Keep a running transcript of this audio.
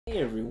Hey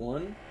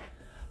everyone,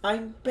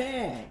 I'm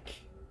back!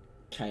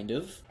 Kind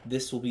of.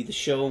 This will be the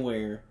show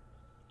where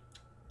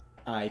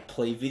I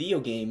play video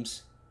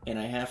games and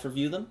I half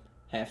review them,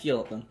 half yell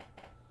at them.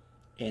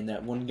 And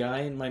that one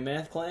guy in my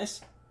math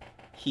class,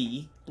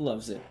 he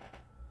loves it.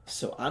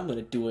 So I'm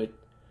gonna do it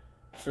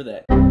for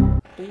that.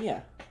 But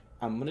yeah,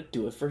 I'm gonna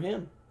do it for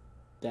him.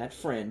 That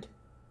friend.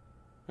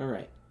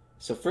 Alright,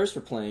 so first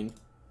we're playing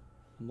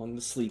Among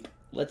the Sleep.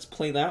 Let's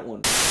play that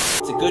one.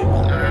 It's a good...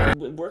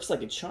 It works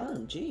like a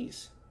charm,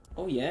 jeez.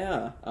 Oh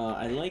yeah,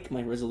 I like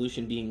my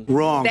resolution being...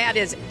 Wrong. That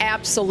is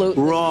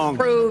absolutely wrong.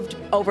 Proved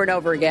over and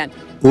over again.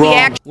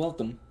 Wrong.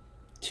 Welcome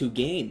to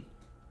game.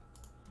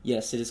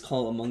 Yes, it is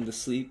called Among the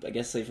Sleep. I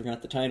guess I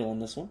forgot the title on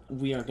this one.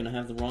 We are gonna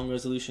have the wrong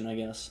resolution, I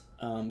guess.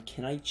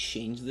 Can I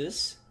change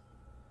this?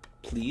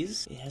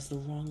 Please? It has the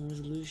wrong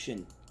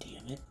resolution.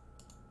 Damn it.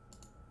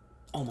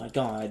 Oh my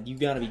god, you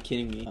gotta be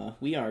kidding me.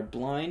 We are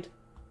blind.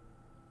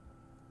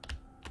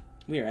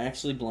 We are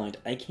actually blind.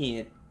 I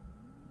can't...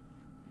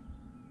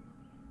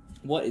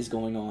 What is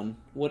going on?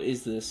 What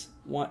is this?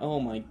 Why? Oh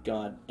my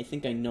god. I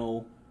think I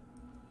know.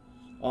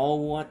 Oh,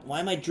 what? Why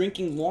am I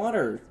drinking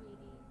water?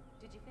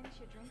 Did you finish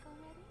your drink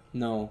already?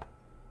 No.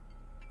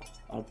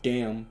 Oh,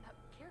 damn.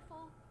 Careful.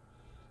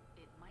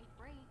 It might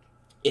break.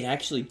 It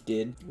actually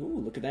did.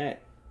 Ooh, look at that.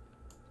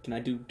 Can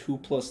I do 2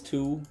 plus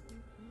 2?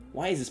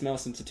 Why is this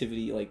mouse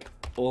sensitivity, like,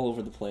 all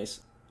over the place?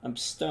 I'm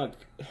stuck.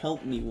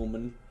 Help me,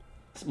 woman.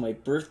 This is my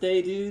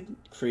birthday, dude?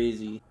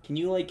 Crazy. Can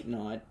you, like,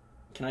 not?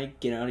 Can I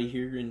get out of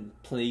here and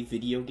play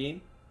video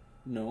game?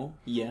 No?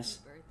 Yes.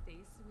 Happy birthday,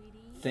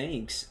 sweetie.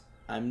 Thanks.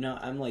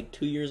 I'm like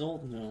 2 years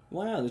old now.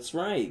 Wow, that's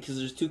right, because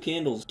there's 2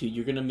 candles. Dude,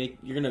 you're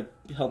gonna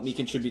help me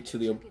contribute to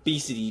the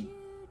obesity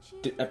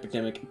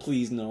epidemic.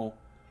 Please, no.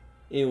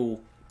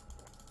 Ew.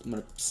 I'm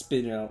gonna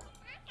spit it out.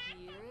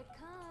 Here it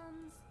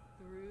comes.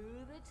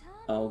 Through the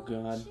tunnel. Oh,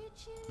 God.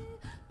 Choo-choo.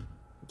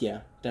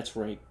 Yeah, that's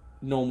right.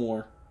 No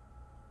more.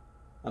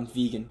 I'm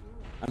vegan.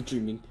 I'm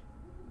dreaming.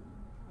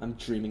 I'm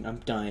dreaming.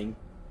 I'm dying.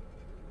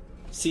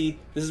 See,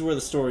 this is where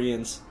the story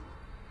ends.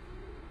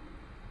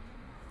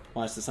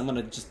 Watch this. I'm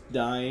gonna just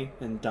die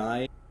and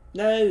die.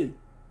 No!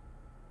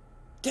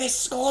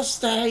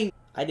 Disgusting!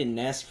 I didn't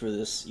ask for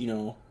this, you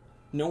know.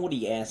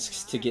 Nobody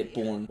asks to get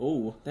born.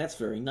 Oh, that's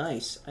very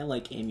nice. I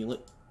like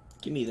amulet.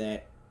 Give me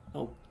that.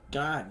 Oh,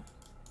 God.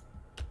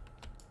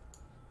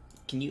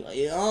 Can you...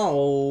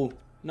 Oh!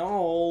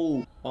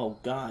 No! Oh,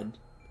 God.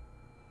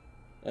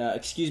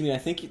 Excuse me, I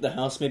think the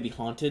house may be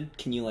haunted.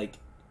 Can you, like...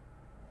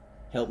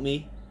 help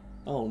me?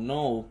 Oh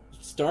no,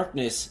 it's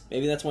darkness.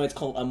 Maybe that's why it's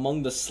called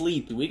Among the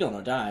Sleep. We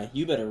gonna die.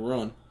 You better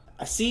run.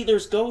 I see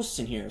there's ghosts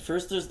in here.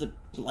 First there's the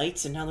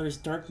lights and now there's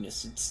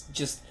darkness. It's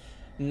just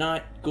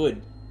not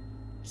good.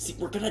 See,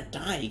 we're gonna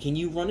die. Can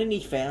you run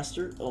any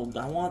faster? Oh,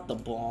 I want the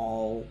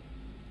ball.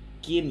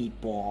 Gimme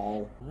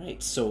ball.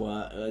 Alright,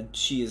 so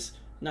she is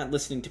not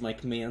listening to my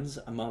commands.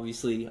 I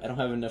don't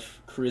have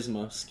enough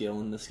charisma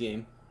skill in this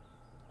game.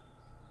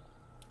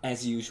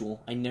 As usual,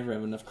 I never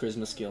have enough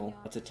charisma skill.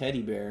 It's a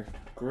teddy bear.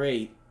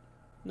 Great.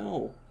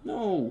 No.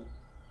 No.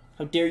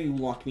 How dare you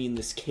lock me in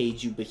this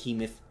cage, you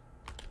behemoth.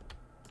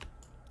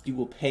 You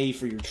will pay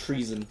for your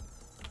treason.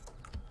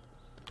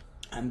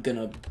 I'm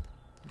gonna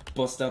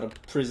bust out of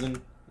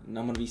prison, and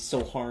I'm gonna be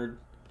so hard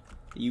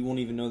that you won't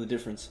even know the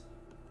difference.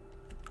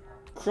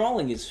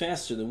 Crawling is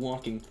faster than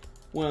walking.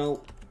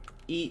 Well,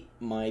 eat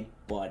my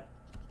butt.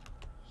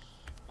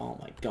 Oh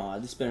my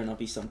god, this better not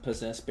be some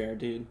possessed bear,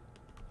 dude.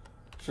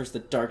 First the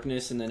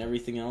darkness and then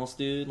everything else,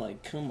 dude.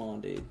 Like, come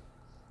on, dude.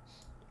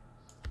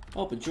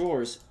 Open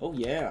drawers. Oh,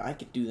 yeah, I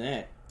could do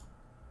that.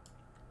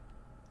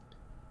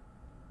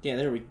 Yeah,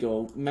 there we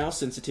go. Mouse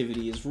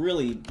sensitivity is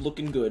really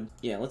looking good.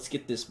 Yeah, let's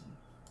get this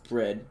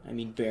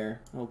bear.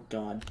 Oh,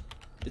 God.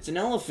 It's an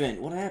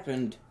elephant. What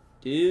happened?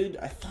 Dude,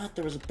 I thought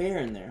there was a bear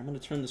in there. I'm gonna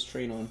turn this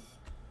train on.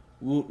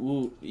 Woot,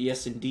 woot.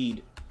 Yes,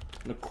 indeed.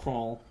 I'm gonna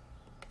crawl.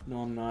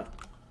 No, I'm not.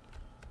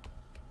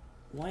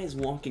 Why is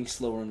walking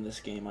slower in this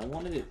game? I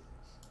wanted it...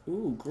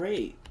 Ooh,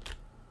 great.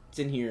 It's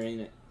in here,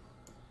 ain't it?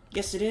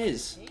 Yes, it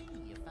is.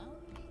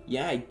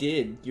 Yeah, I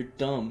did. You're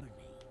dumb.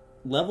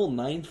 Level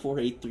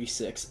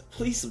 94836.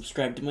 Please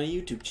subscribe to my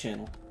YouTube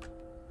channel.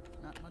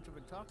 Not much of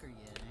a talker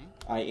yet,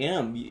 eh? I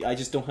am. I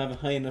just don't have a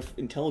high enough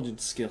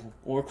intelligence skill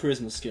or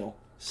charisma skill.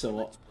 So,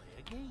 Let's play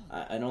a game.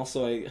 and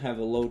also I have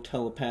a low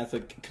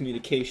telepathic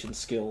communication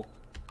skill.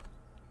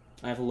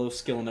 I have a low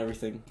skill in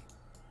everything.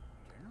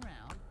 Turn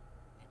around and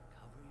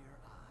cover your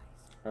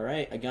eyes.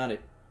 Alright, I got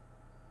it.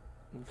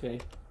 Okay.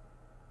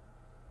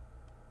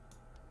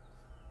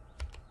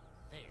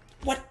 There.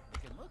 What? You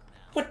can look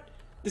now. What?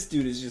 This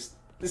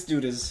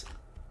dude is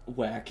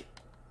whack.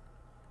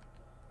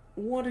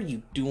 What are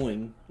you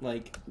doing?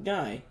 Like,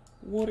 guy,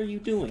 what are you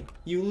doing?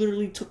 You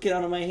literally took it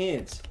out of my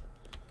hands.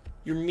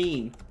 You're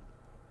mean.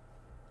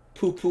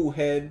 Poo-poo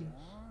head.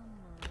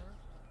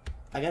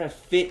 I gotta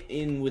fit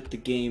in with the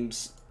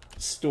game's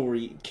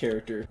story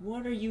character.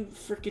 What are you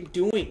freaking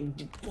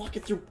doing?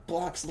 Walking through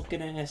blocks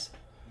looking ass.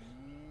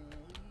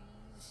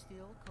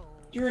 Still cold.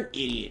 You're an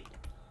idiot.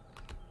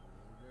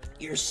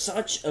 You're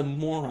such a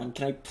moron.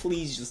 Can I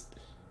please just...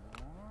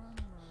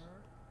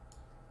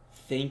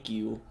 Thank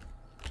you.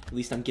 At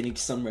least I'm getting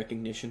some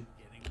recognition.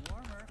 Getting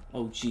warmer.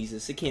 Oh,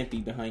 Jesus. It can't be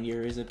behind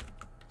here, is it?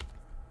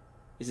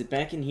 Is it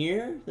back in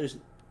here? There's...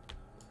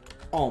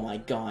 Oh, my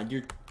God.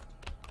 You're...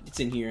 It's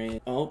in here, ain't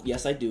it? Oh,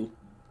 yes, I do.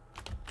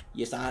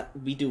 Yes, I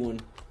be doing.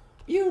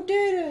 You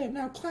did it!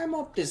 Now climb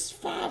up this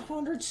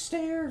 500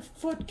 stair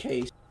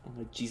footcase. Oh,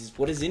 my Jesus.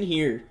 What is in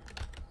here?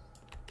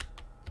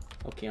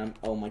 Okay, I'm...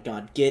 Oh, my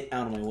God. Get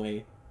out of my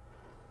way.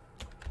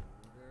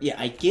 Yeah,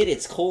 I get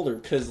it's colder,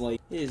 because,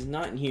 like, it is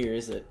not in here,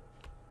 is it?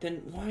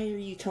 Then why are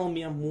you telling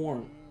me I'm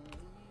warm?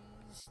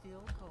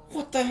 Still cold.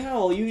 What the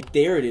hell? You...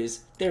 There it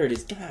is. There it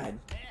is. God.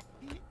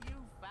 You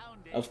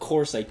found it. Of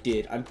course I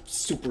did. I'm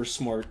super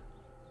smart.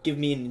 Give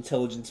me an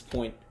intelligence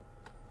point.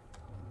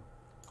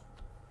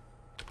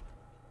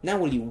 Now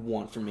what do you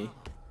want from me?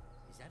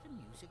 Is that a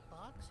music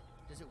box?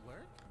 Does it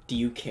work? Do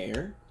you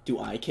care? Do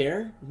I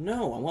care?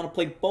 No, I want to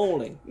play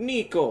bowling.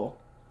 Nico!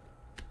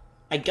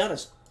 I gotta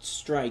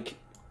strike.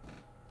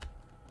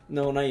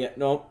 No, not yet.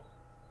 No.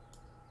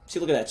 See,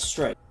 look at that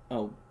strike.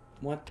 Oh,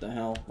 what the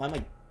hell? Why am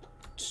I...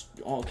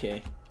 Oh,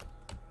 okay.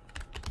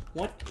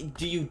 What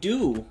do you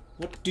do?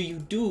 What do you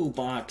do,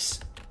 box?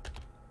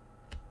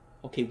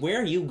 Okay,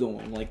 where are you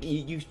going? Like,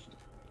 you...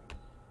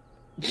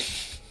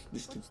 What's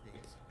this?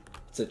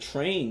 It's a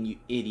train, you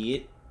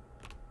idiot.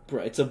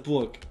 Bruh, it's a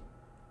book.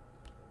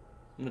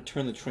 I'm gonna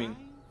turn the train.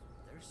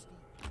 Thirsty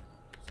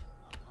animals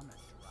upon a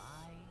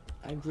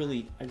dry. I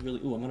really...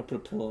 Ooh, I'm gonna put a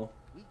pillow.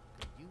 We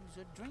could use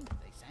a drink,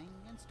 they sang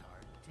and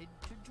started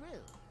to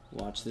drill.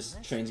 Watch, this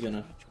Unless train's we gonna...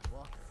 reach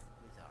water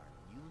with our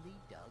newly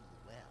dug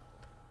well.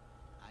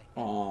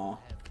 I Aw.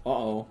 have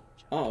Uh-oh.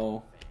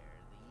 Uh-oh.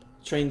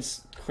 fairly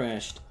Train's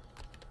crashed.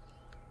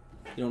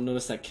 You don't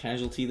notice that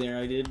casualty there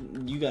I did?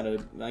 You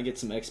gotta... I get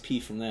some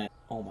XP from that.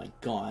 Oh my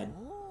God.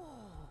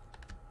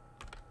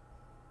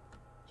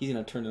 He's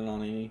gonna turn it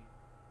on, Amy.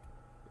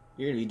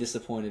 You're gonna be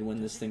disappointed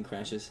when this thing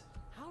crashes.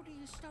 How do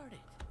you start it?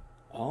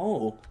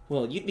 Oh,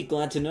 well, you'd be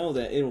glad to know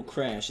that it'll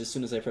crash as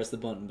soon as I press the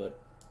button, but...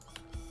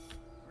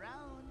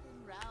 Round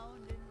and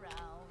round and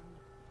round.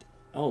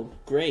 Oh,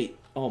 great.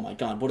 Oh my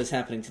God, what is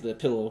happening to the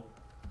pillow?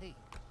 Hey,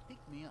 pick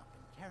me up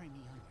and carry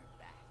me on your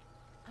back.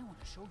 I want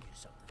to show you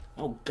something.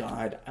 Oh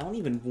God, I don't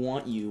even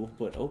want you,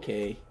 but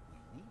okay.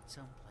 We need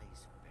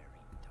someplace very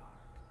dark.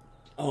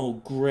 Oh,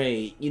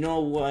 great. You know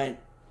what?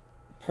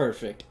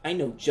 Perfect. I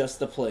know just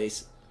the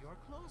place. Your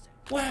closet.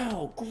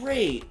 Wow,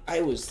 great!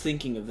 I was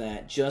thinking of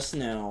that just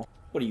now.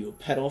 What are you,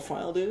 a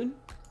pedophile, dude?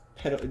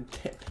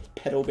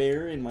 Pedo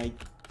bear in my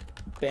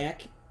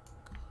back?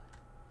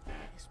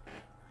 This will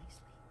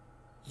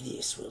nicely.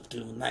 This will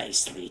do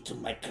nicely to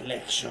my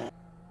collection.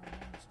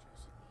 Monsters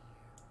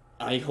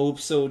I hope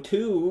so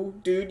too.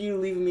 Dude, you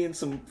leaving me in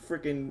some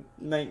freaking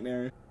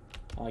nightmare.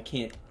 Oh, I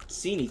can't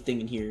see anything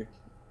in here.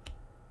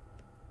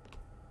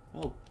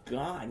 Oh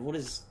God, what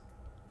is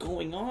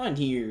going on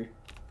here?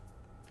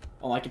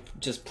 Oh, I could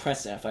just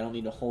press F. I don't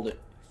need to hold it.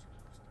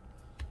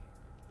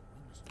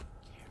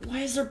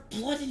 Why is there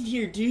blood in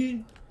here,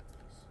 dude?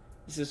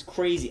 This is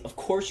crazy. Of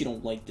course you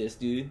don't like this,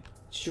 dude.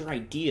 It's your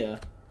idea.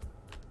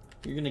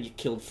 You're gonna get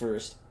killed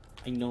first.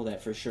 I know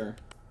that for sure.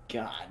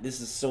 God,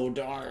 this is so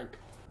dark.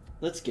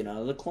 Let's get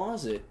out of the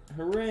closet.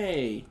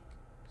 Hooray!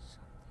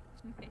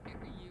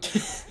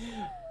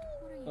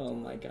 Oh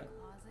my God.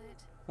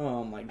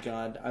 Oh my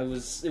God. It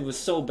was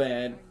so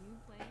bad. Are you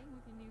playing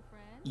with a new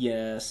friend?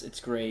 Yes, it's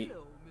great.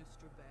 Hello,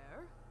 Mr.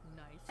 Bear.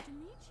 Nice to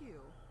meet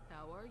you.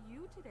 How are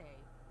you today?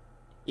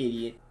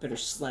 Idiot. Better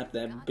slap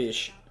that Got to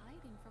bitch. stop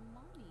hiding from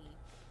Mommy.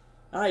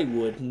 I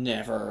would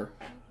never.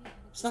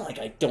 It's not like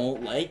I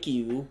don't like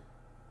you.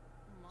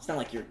 It's not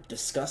like you're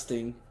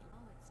disgusting. Now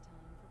it's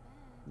time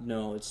for bed.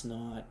 No, it's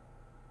not.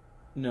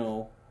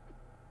 No.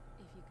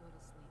 If you go to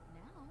sleep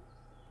now,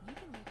 you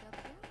can wake up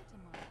early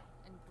tomorrow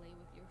and play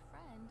with your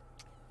friend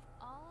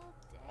all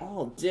day.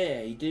 All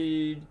day,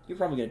 dude. You're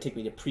probably gonna take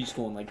me to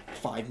preschool in like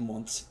 5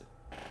 months.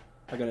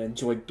 I gotta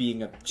enjoy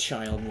being a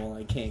child while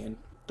I can.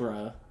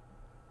 Bruh.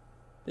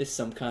 This is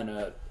some kind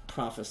of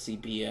prophecy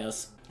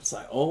BS. It's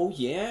like, oh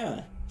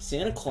yeah,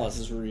 Santa Claus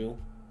is real.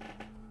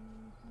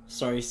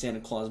 Sorry,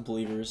 Santa Claus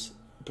believers,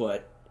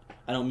 but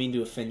I don't mean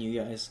to offend you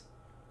guys.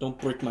 Don't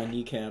break my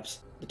kneecaps.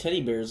 The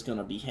teddy bear is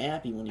gonna be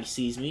happy when he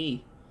sees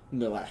me. And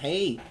be like,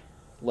 hey,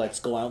 let's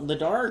go out in the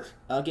dark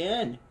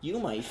again. You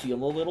might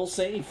feel a little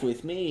safe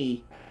with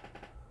me.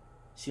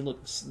 See,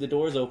 look, the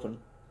door's open.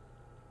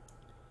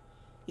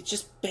 It's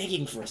just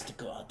begging for us to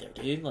go out there,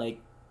 dude. Like,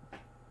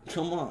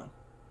 come on.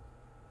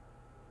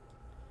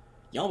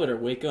 Y'all better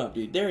wake up,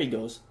 dude. There he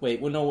goes.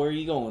 Wait, well, no, where are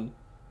you going?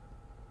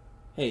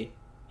 Hey,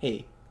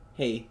 hey,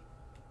 hey,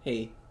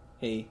 hey,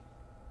 hey,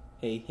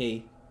 hey,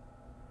 hey.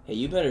 Hey,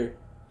 you better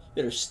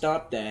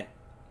stop that.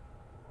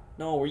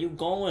 No, where you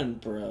going,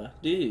 bruh?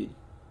 Dude.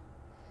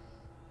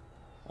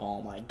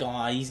 Oh my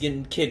God, he's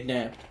getting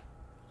kidnapped.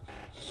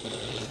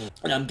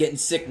 And I'm getting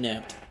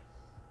sick-napped.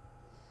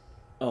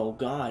 Oh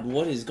God,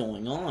 what is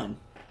going on?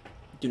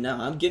 Dude,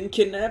 now I'm getting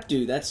kidnapped?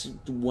 Dude, that's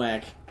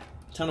whack.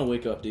 Time to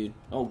wake up, dude.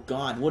 Oh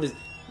God,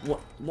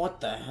 what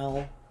the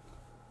hell?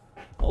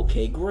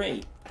 Okay,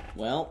 great.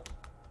 Well,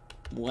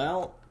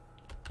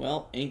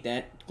 Well, ain't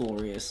that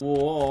glorious.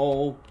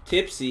 Whoa,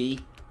 tipsy.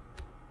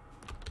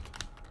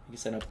 I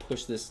guess I gotta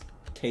push this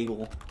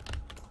table.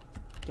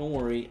 Don't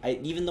worry,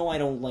 even though I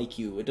don't like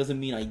you, it doesn't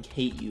mean I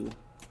hate you.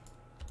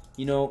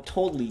 You know,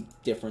 totally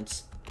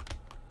difference.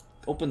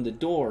 Open the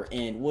door,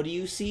 and what do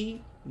you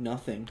see?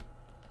 Nothing.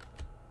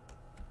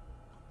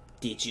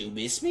 Did you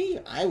miss me?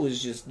 I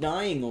was just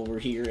dying over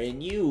here,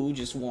 and you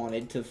just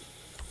wanted to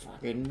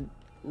fucking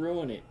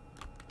ruin it.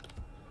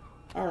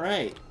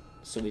 Alright,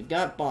 so we've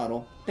got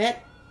bottle.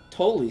 That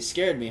totally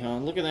scared me, huh?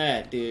 Look at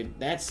that, dude.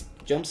 That's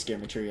jump scare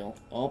material.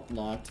 Oh,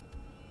 locked.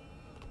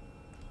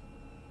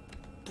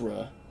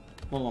 Bruh.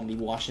 My mom be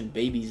washing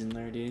babies in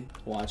there, dude.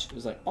 Watch. It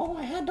was like, oh,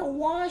 I had to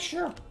wash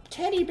your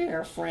teddy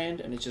bear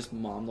friend. And it's just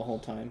mom the whole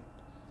time.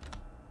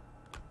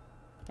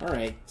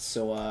 Alright,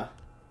 so,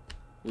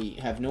 we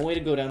have no way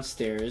to go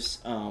downstairs.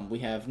 We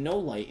have no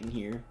light in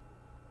here.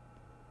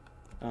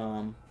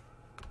 I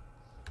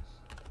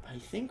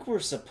think we're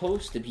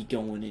supposed to be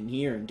going in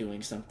here and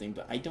doing something,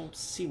 but I don't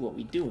see what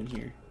we do in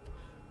here.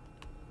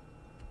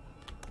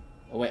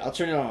 Oh, wait, I'll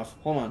turn it off.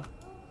 Hold on.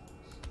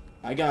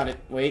 I got it.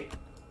 Wait.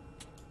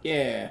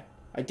 Yeah,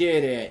 I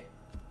did it.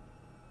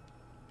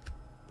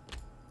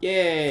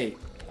 Yay.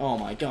 Oh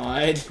my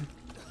god.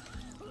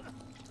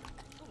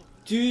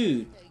 Dude.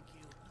 Thank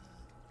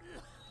you.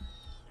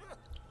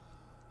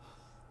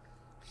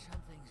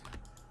 Something's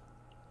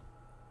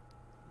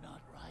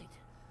not right.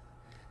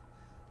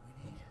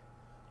 We need to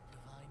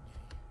find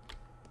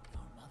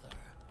your mother.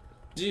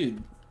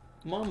 Dude,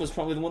 mom was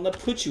probably the one that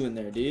put you in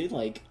there, dude.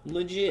 Like,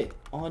 legit,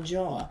 on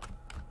jaw.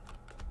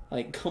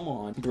 Like, come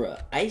on,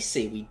 bruh. I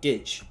say we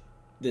ditch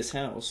this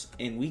house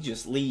and we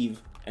just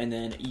leave, and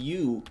then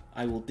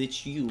I will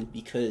ditch you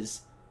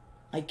because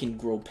I can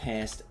grow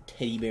past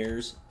teddy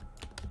bears.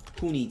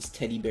 Who needs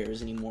teddy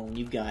bears anymore when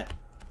you've got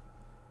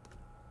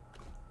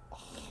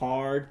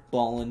hard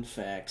ballin'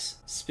 facts,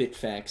 spit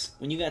facts?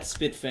 When you got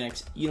spit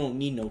facts, you don't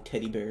need no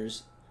teddy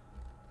bears.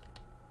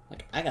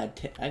 Like, I got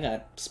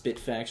spit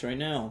facts right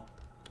now.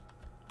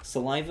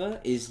 Saliva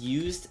is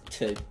used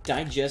to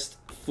digest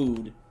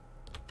food.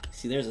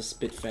 See, there's a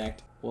spit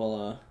fact.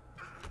 Well,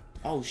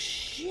 oh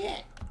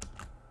shit!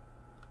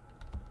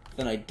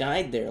 Then I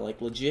died there,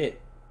 like,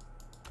 legit.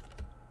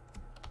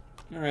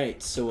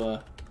 Alright, so,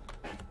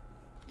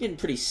 getting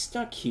pretty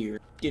stuck here.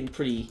 Getting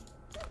pretty...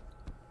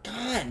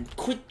 God,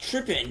 quit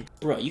tripping!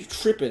 Bruh, you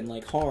tripping,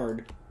 like,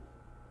 hard.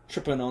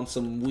 Tripping on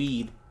some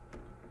weed.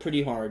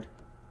 Pretty hard.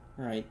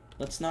 Alright,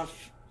 let's not...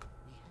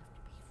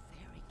 We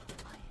have to be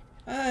very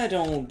quiet. I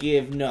don't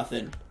give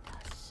nothing.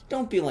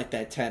 Don't be like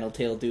that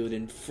tattletale dude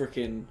and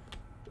frickin'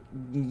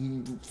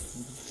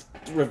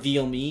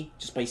 reveal me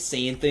just by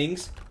saying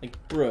things. Like,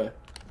 bruh,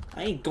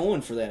 I ain't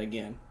going for that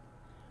again.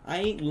 I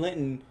ain't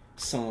letting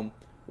some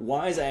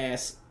wise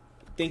ass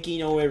think he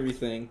know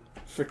everything,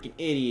 frickin'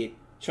 idiot,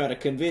 try to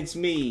convince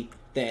me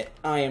that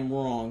I am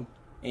wrong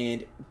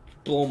and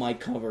blow my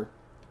cover.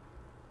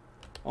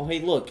 Oh,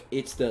 hey, look,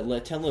 it's the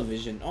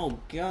television. Oh,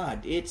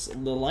 God, it's the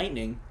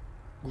lightning.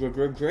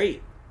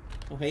 Great.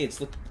 Oh, hey,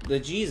 it's the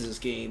Jesus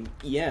game.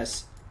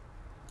 Yes.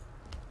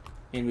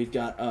 And we've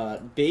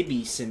got,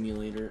 Baby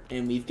Simulator.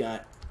 And we've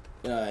got,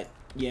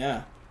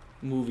 yeah,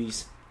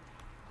 movies.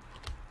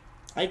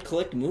 I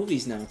collect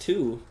movies now,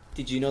 too.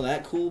 Did you know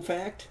that cool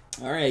fact?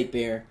 Alright,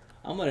 Bear.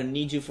 I'm gonna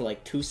need you for,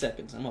 like, 2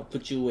 seconds. I'm gonna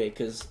put you away,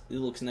 because it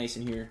looks nice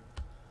in here.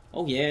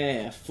 Oh,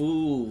 yeah,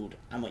 food.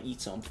 I'm gonna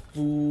eat some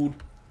food.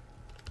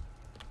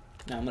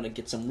 Now I'm gonna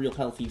get some real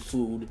healthy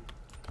food.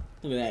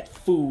 Look at that,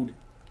 food.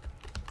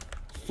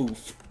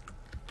 Foof.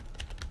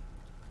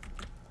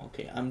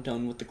 Okay, I'm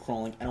done with the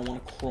crawling. I don't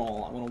want to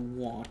crawl. I want to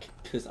walk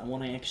because I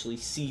want to actually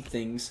see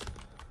things.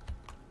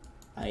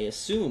 I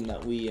assume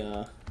that we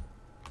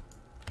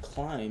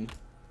climb,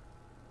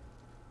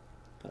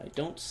 but I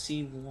don't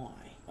see why.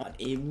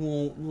 It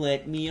won't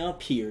let me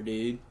up here,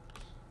 dude.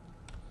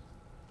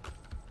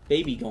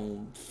 Baby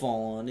gonna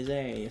fall on his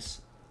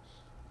ass.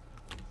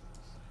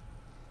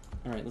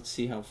 Alright, let's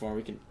see how far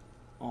we can...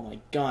 Oh my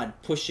god,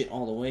 push it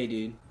all the way,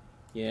 dude.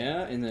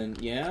 Yeah, and then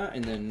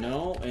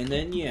no, and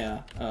then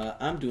yeah.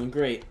 I'm doing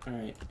great.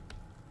 Alright.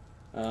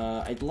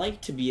 I'd like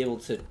to be able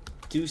to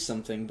do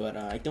something, but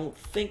I don't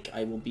think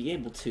I will be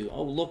able to.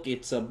 Oh, look,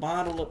 it's a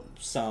bottle of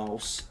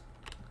sauce.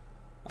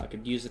 I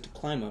could use it to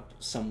climb up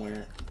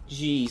somewhere.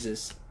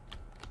 Jesus.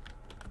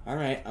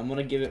 Alright, I'm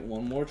gonna give it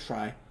one more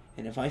try.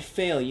 And if I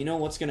fail, you know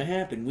what's gonna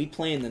happen. We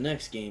play in the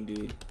next game,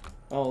 dude.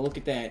 Oh, look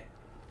at that.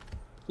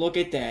 Look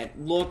at that.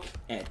 Look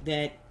at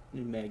that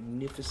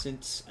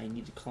magnificence. I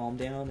need to calm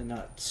down and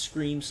not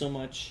scream so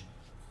much.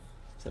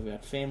 So I've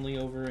got family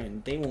over,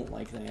 and they won't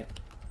like that.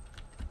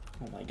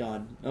 Oh my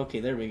god. Okay,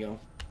 there we go.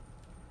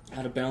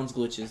 Out of bounds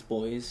glitches,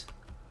 boys.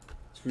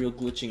 It's real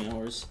glitching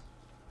hours.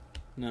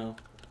 No.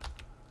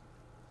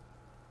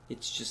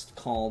 It's just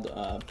called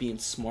being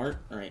smart.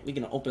 Alright, we're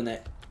gonna open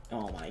that.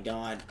 Oh my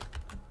god.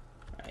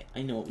 Alright,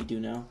 I know what we do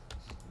now.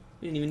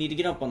 We didn't even need to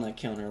get up on that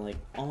counter, like,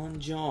 on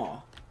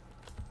jaw.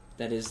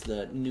 That is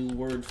the new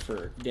word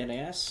for dead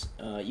ass.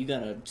 You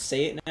gotta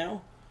say it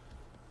now.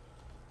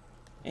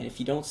 And if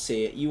you don't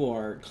say it, you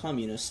are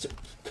communist.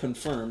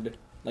 Confirmed.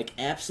 Like,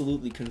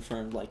 absolutely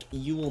confirmed. Like,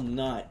 you will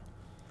not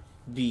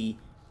be...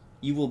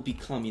 You will be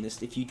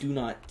communist if you do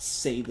not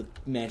say the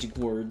magic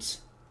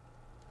words.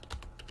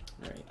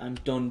 Alright, I'm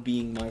done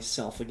being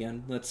myself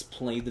again. Let's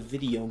play the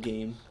video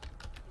game.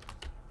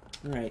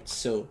 Alright,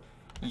 so...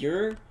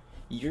 You're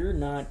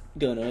not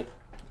gonna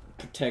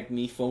protect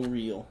me for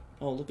real.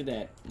 Oh, look at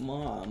that.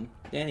 Mom.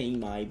 That ain't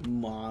my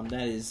mom.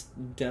 That is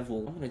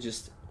devil. I'm gonna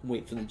just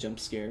wait for the jump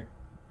scare.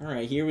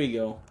 Alright, here we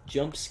go.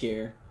 Jump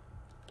scare.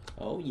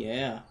 Oh,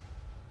 yeah.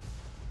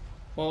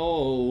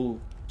 Oh,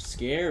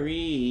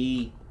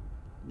 scary.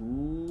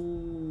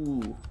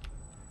 Ooh.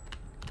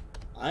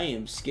 I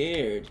am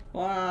scared.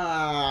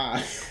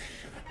 Ah!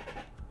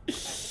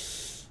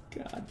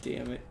 God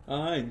damn it.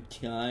 I'm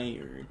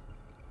tired.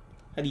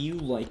 How do you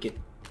like it?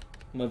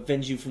 I'm gonna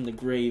avenge you from the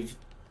grave.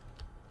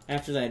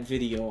 After that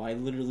video, I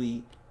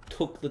literally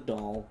took the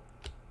doll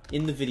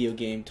in the video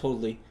game,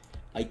 totally.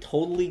 I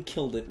totally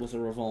killed it with a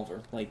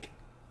revolver. Like,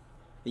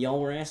 y'all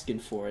were asking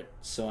for it,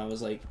 so I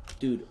was like,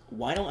 dude,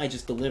 why don't I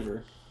just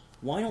deliver?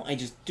 Why don't I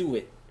just do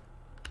it?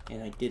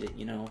 And I did it,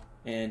 you know?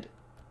 And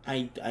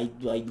I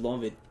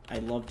love it. I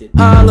loved it.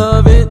 I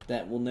love it.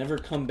 That will never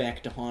come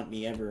back to haunt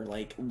me ever.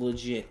 Like,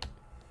 legit.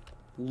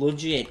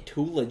 Legit.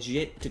 Too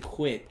legit to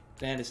quit.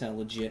 That is how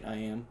legit I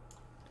am.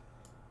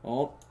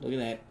 Oh, look at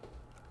that.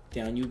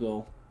 Down you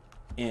go.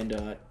 And,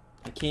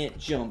 I can't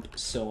jump,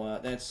 so,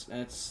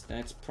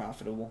 that's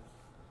profitable.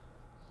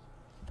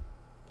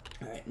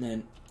 Alright, and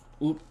then,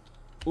 oop,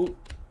 oop,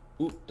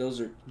 oop, those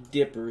are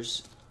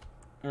dippers.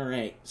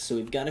 Alright, so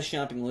we've got a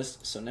shopping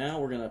list, so now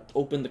we're gonna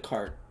open the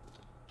cart.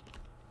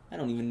 I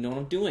don't even know what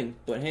I'm doing,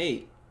 but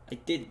hey, I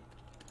did.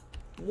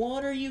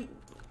 What are you?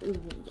 Oh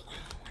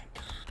my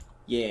god.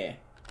 Yeah,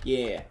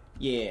 yeah,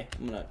 yeah,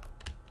 I'm gonna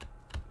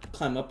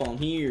climb up on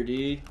here,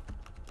 dude.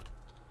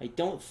 I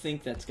don't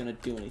think that's gonna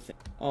do anything.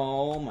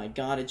 Oh my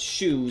god, it's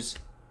shoes.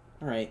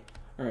 Alright,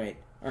 alright,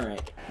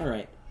 alright,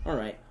 alright,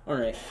 alright,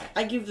 alright.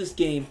 I give this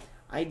game,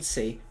 I'd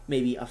say,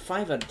 maybe a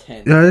 5 out of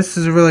 10. Yeah, this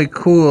is really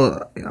cool.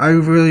 I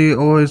really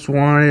always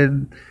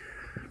wanted...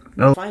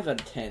 5 out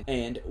of 10.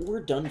 And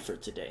we're done for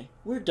today.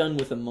 We're done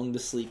with Among the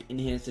Sleep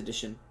Enhanced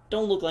Edition.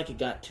 Don't look like it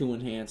got too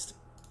enhanced.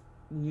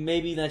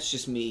 Maybe that's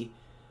just me.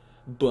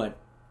 But,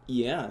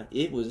 yeah,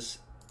 it was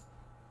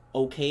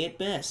okay at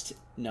best.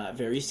 Not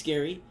very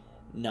scary.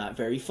 Not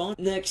very fun.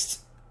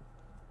 Next,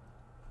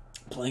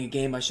 playing a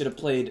game I should have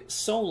played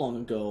so long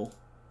ago.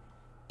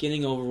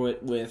 Getting over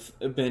it with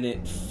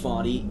Bennett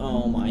Foddy.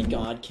 Oh my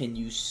god, can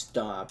you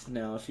stop?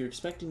 Now, if you're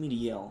expecting me to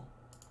yell,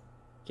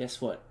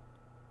 guess what?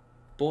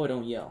 Boy,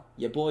 don't yell.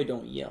 Yeah, boy,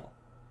 don't yell.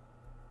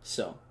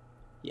 So,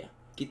 yeah.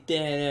 Get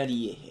that out of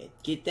your head.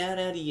 Get that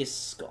out of your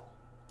skull.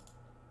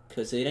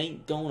 Because it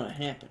ain't gonna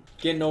happen.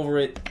 Getting over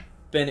it,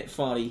 Bennett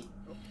Foddy.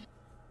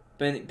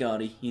 Bennett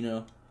Gotti, you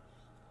know.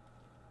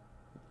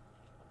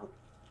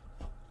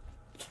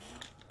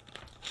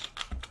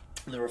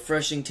 The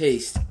refreshing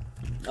taste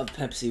of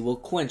Pepsi will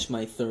quench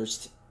my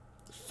thirst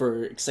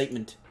for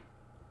excitement.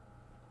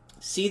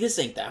 See, this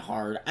ain't that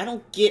hard. I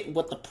don't get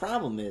what the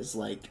problem is.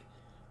 Like,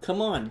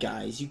 come on,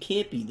 guys. You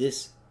can't be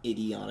this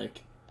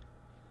idiotic.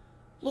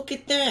 Look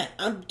at that.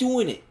 I'm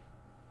doing it.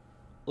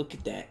 Look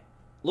at that.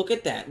 Look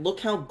at that. Look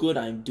how good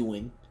I'm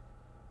doing.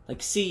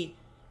 Like, see,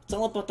 it's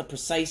all about the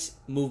precise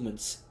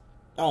movements.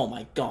 Oh,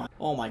 my God.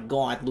 Oh, my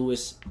God,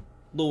 Lewis.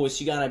 Lewis,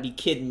 you gotta be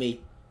kidding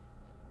me.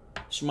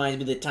 This reminds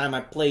me of the time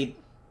I played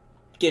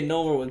Getting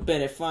Over with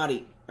Bennett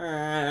Foddy.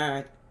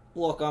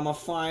 Look, I'm a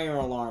fire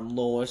alarm,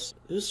 Lois.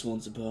 This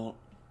one's about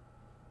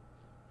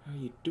how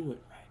you do it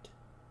right.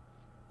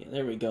 Yeah,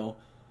 there we go.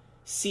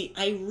 See,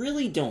 I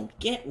really don't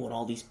get what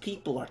all these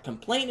people are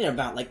complaining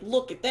about. Like,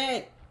 look at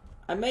that.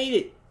 I made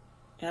it.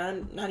 And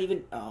I'm not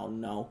even... Oh,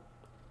 no.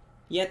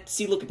 Yet,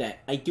 see, look at that.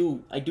 I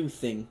do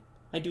thing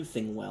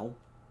well.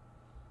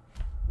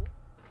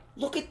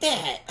 Look at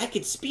that. I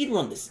could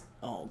speedrun this.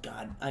 Oh,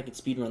 God. I could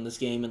speedrun this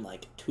game in,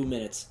 like, 2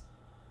 minutes.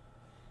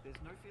 There's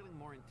no feeling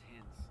more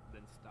intense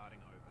than starting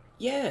over.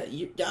 Yeah,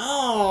 you...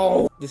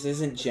 Oh! This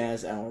isn't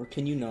Jazz Hour.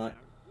 Can you not?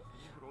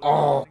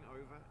 Oh! Starting over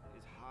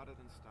is harder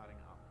than starting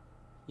up.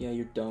 Yeah,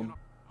 you're dumb.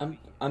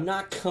 I'm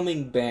not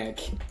coming back.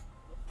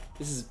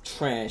 This is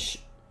trash.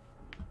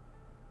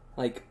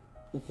 Like,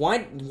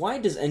 why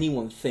does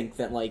anyone think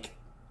that, like,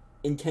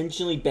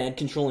 intentionally bad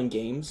controlling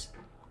games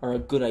are a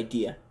good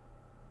idea?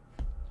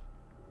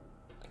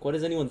 Like, why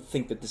does anyone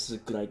think that this is a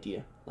good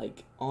idea?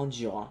 Like, on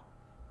jaw.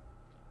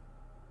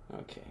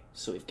 Okay,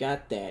 so we've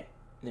got that,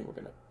 and then we're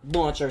gonna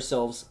launch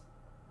ourselves.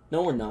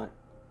 No, we're not.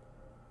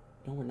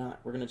 No, we're not.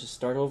 We're gonna just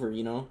start over,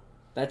 you know?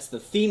 That's the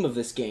theme of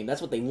this game.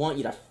 That's what they want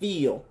you to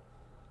feel.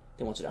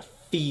 They want you to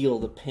feel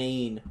the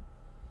pain.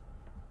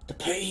 The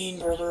pain,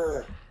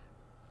 brother!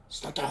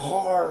 It's not that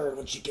hard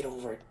once you get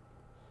over it.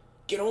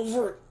 Get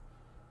over it,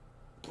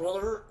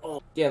 brother!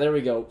 Oh. Yeah, there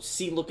we go.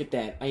 See, look at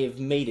that. I have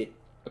made it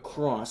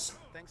across.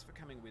 Thanks for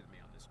coming with me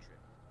on this trip.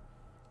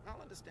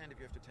 I'll understand if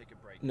you have to take a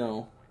break.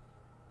 No.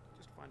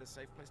 Just find a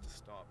safe place to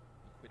stop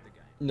and quit the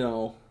game.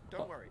 No.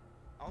 Don't worry.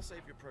 I'll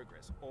save your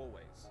progress,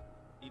 always.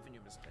 even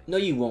your mistakes. No,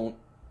 you won't.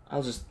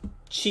 I'll just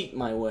cheat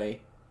my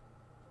way.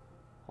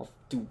 I'll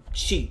do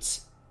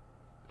cheats.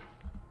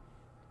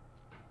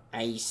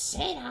 I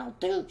said I'll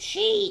do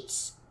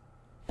cheats.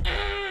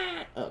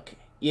 Ah! Okay.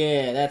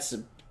 Yeah, that's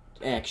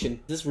action.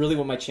 Is this really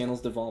what my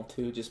channel's devolved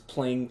to? Just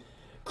playing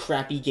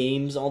crappy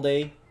games all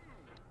day?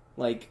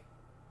 Like,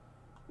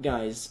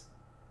 guys,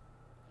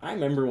 I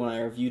remember when I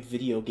reviewed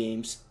video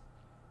games,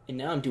 and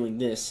now I'm doing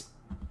this.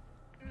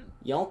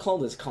 Y'all call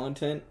this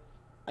content?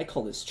 I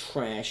call this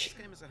trash.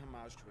 This game is a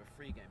homage to a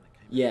free game that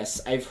came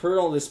Yes, I've heard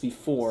all this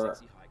before.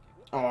 Sexy hiking,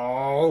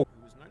 Oh,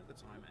 who was known at the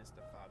time as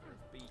the father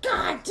of beach.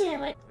 God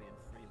damn it! And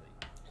freely.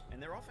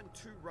 And they're often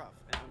too rough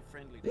and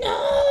unfriendly. They're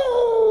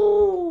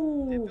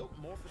No! built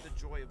more for the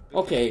joy of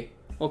building.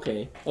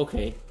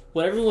 Okay.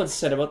 What everyone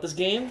said about this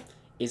game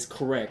is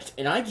correct,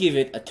 and I give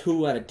it a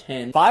 2 out of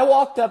 10. If I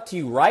walked up to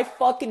you right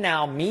fucking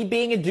now, me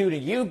being a dude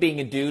and you being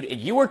a dude, and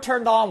you were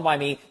turned on by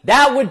me,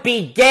 that would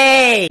be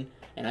gay!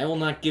 And I will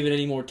not give it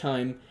any more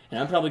time, and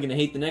I'm probably gonna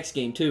hate the next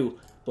game too,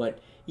 but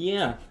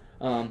yeah,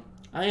 I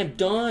am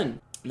done.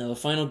 Now the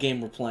final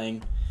game we're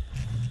playing.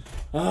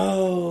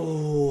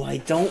 Oh, I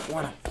don't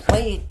want to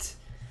play it.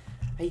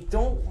 I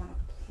don't want to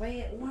play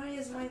it. Why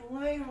is my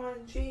light on?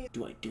 Jeez.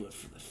 Do I do it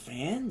for the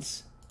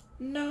fans?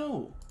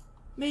 No.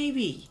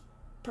 Maybe.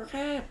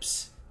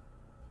 Perhaps.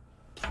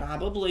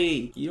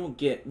 Probably. You don't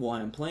get why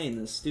I'm playing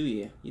this, do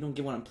you? You don't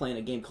get why I'm playing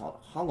a game called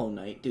Hollow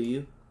Knight, do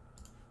you?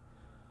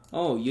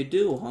 Oh, you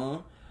do,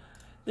 huh?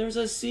 There's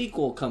a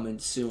sequel coming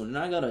soon, and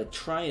I gotta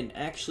try and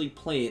actually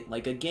play it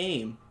like a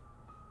game.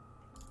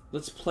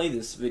 Let's play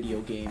this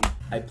video game.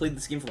 I played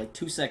this game for like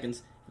 2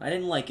 seconds, and I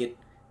didn't like it,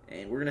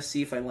 and we're gonna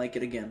see if I like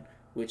it again,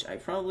 which I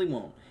probably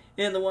won't.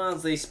 In the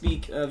wilds they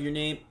speak of your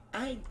name.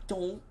 I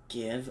don't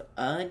give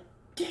a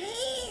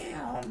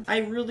damn. I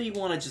really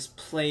want to just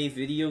play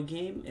video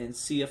game and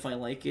see if I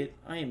like it.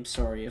 I am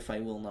sorry if I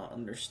will not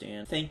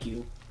understand. Thank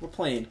you. We're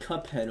playing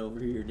Cuphead over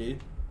here,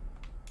 dude.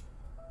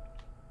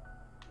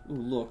 Ooh,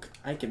 look,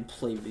 I can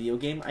play video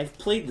game. I've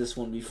played this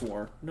one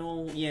before.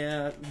 No,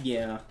 yeah.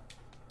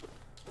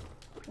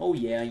 Oh,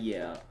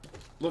 yeah.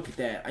 Look at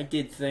that. I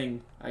did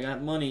thing. I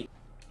got money.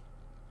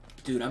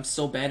 Dude, I'm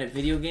so bad at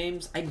video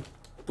games. I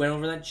went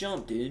over that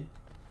jump, dude.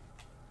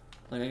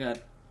 Like, I got...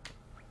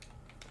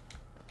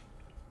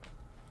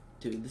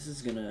 Dude, this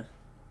is gonna...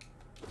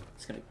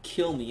 It's gonna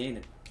kill me, ain't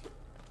it?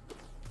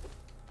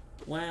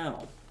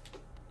 Wow.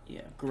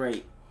 Yeah,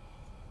 great.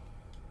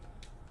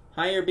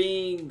 Higher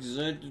beings.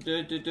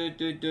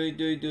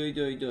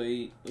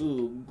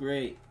 Ooh,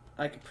 great.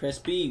 I can press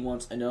B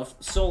once enough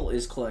soul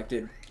is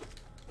collected.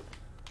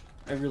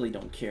 I really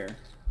don't care.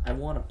 I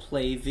want to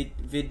play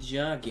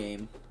vidja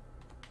game.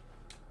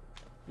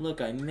 Look,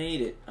 I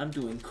made it. I'm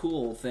doing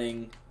cool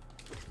thing.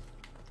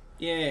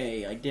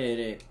 Yay, I did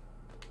it.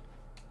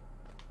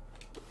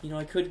 You know,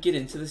 I could get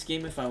into this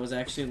game if I was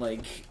actually,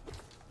 like...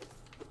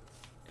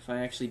 If I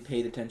actually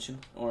paid attention.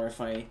 Or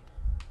if I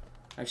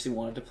actually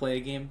wanted to play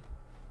a game.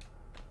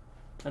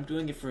 I'm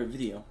doing it for a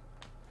video.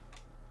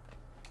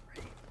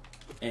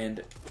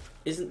 And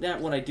isn't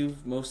that what I do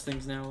most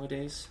things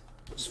nowadays?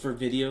 Just for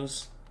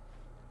videos?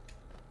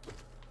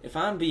 If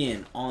I'm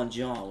being on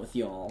jaw with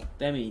y'all,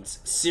 that means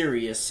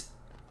serious.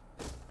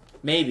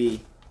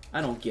 Maybe. I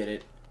don't get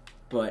it.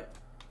 But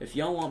if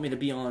y'all want me to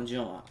be on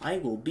jaw, I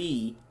will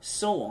be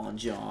so on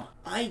jaw.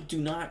 I do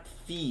not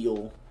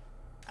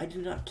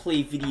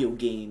play video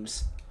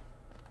games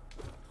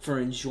for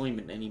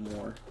enjoyment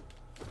anymore.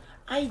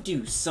 I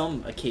do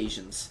some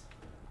occasions,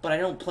 but I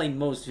don't play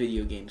most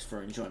video games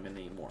for enjoyment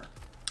anymore.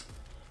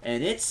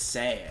 And it's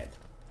sad.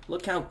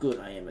 Look how good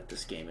I am at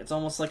this game. It's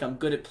almost like I'm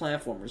good at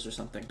platformers or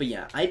something. But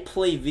yeah, I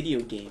play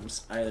video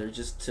games either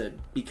just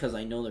because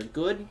I know they're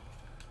good,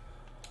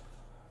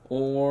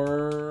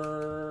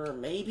 or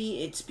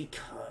maybe it's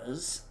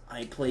because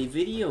I play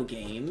video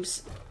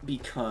games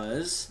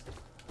because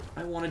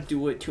I want to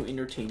do it to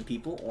entertain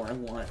people, or I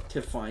want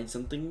to find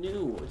something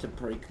new to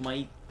break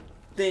my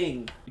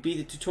thing. We beat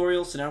the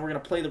tutorial, so now we're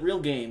gonna play the real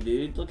game,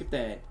 dude. Look at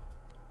that.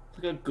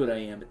 Look how good I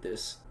am at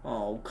this.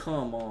 Oh,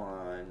 come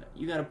on.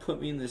 You gotta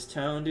put me in this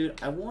town,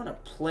 dude. I wanna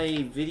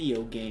play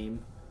video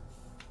game.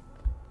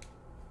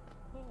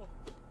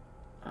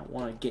 I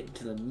wanna get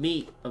into the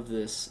meat of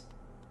this.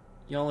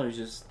 Y'all are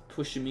just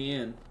pushing me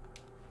in.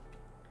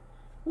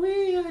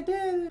 I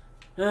did it.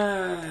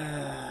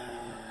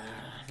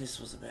 This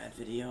was a bad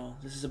video.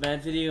 This is a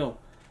bad video.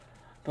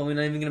 Probably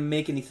not even gonna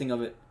make anything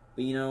of it.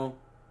 But you know,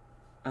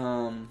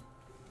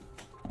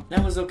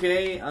 that was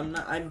okay. I'm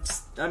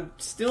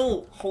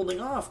still holding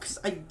off because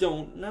I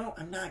don't know.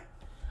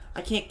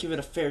 I can't give it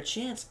a fair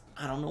chance.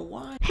 I don't know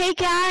why. Hey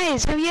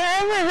guys, have you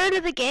ever heard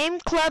of the game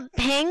Club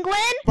Penguin?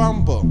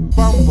 Bumble.